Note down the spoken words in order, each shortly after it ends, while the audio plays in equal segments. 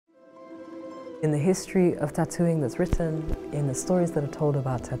In the history of tattooing that's written, in the stories that are told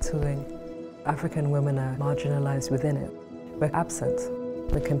about tattooing, African women are marginalized within it. We're absent.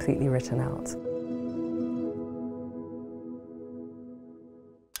 We're completely written out.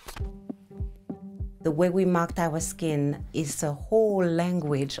 The way we marked our skin is a whole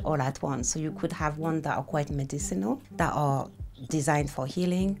language all at once. So you could have ones that are quite medicinal, that are designed for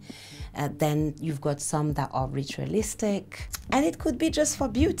healing. Then you've got some that are ritualistic. And it could be just for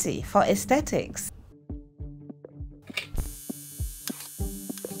beauty, for aesthetics.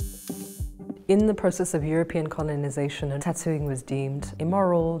 In the process of European colonization, tattooing was deemed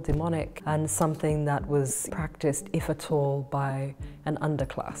immoral, demonic, and something that was practiced, if at all, by an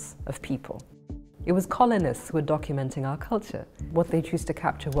underclass of people. It was colonists who were documenting our culture. What they choose to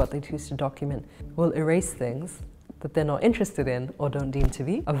capture, what they choose to document, will erase things that they're not interested in or don't deem to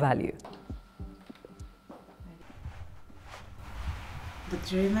be of value. But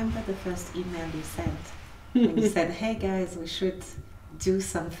do you remember the first email you sent? When you said, hey guys, we should do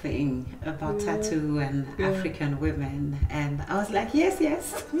something about tattoo and African women. And I was like, yes,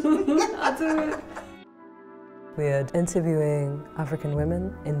 yes, I'll do it. We're interviewing African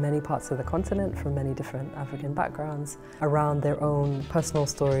women in many parts of the continent from many different African backgrounds around their own personal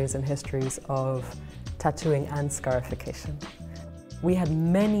stories and histories of tattooing and scarification. We had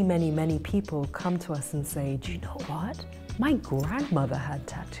many people come to us and say, do you know what? My grandmother had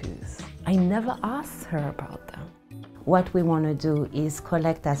tattoos. I never asked her about them. What we want to do is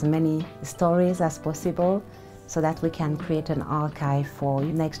collect as many stories as possible so that we can create an archive for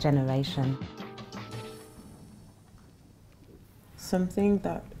next generation. Something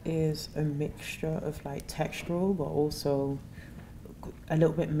that is a mixture of like textural but also a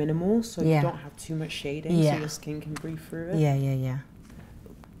little bit minimal, so you don't have too much shading so your skin can breathe through it. Yeah.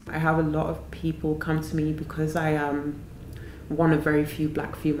 I have a lot of people come to me because I am one of very few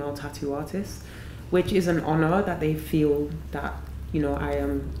black female tattoo artists, which is an honor that they feel that, you know, I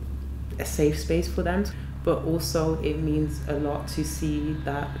am a safe space for them. But also it means a lot to see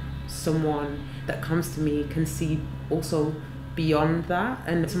that someone that comes to me can see also beyond that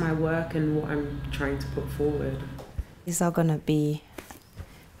and to my work and what I'm trying to put forward. These are gonna be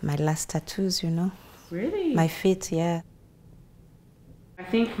my last tattoos, you know. Really? My feet, yeah. I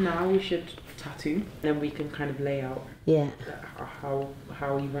think now we should tattoo and we can kind of lay out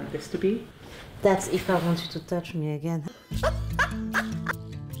how you want this to be. That's if I want you to touch me again.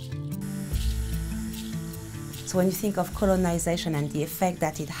 So when you think of colonization and the effect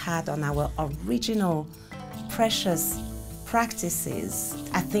that it had on our original precious practices,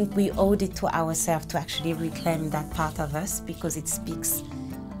 I think we owed it to ourselves to actually reclaim that part of us because it speaks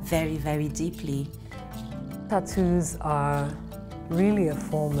very deeply. Tattoos are really a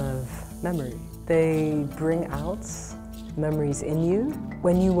form of memory. They bring out memories in you.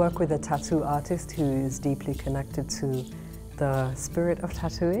 When you work with a tattoo artist who is deeply connected to the spirit of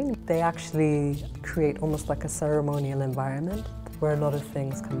tattooing, they actually create almost like a ceremonial environment where a lot of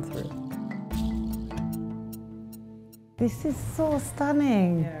things come through. This is so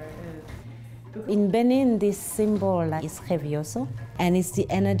stunning. Yeah, it is. In Benin, this symbol is revioso, and it's the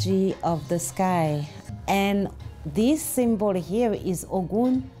energy of the sky. And this symbol here is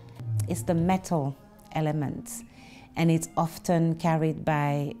Ogun. It's the metal element, and it's often carried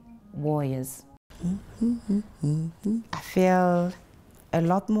by warriors. I feel a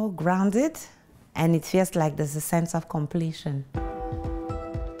lot more grounded, and it feels like there's a sense of completion.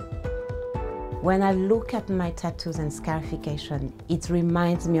 When I look at my tattoos and scarification, it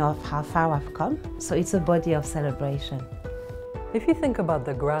reminds me of how far I've come. So it's a body of celebration. If you think about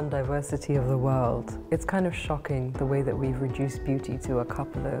the grand diversity of the world, it's kind of shocking the way that we've reduced beauty to a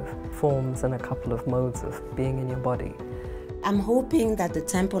couple of forms and a couple of modes of being in your body. I'm hoping that the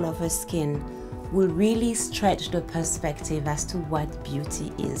temple of her skin will really stretch the perspective as to what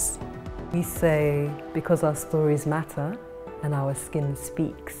beauty is. We say, because our stories matter and our skin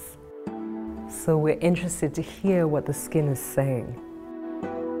speaks. So we're interested to hear what the skin is saying.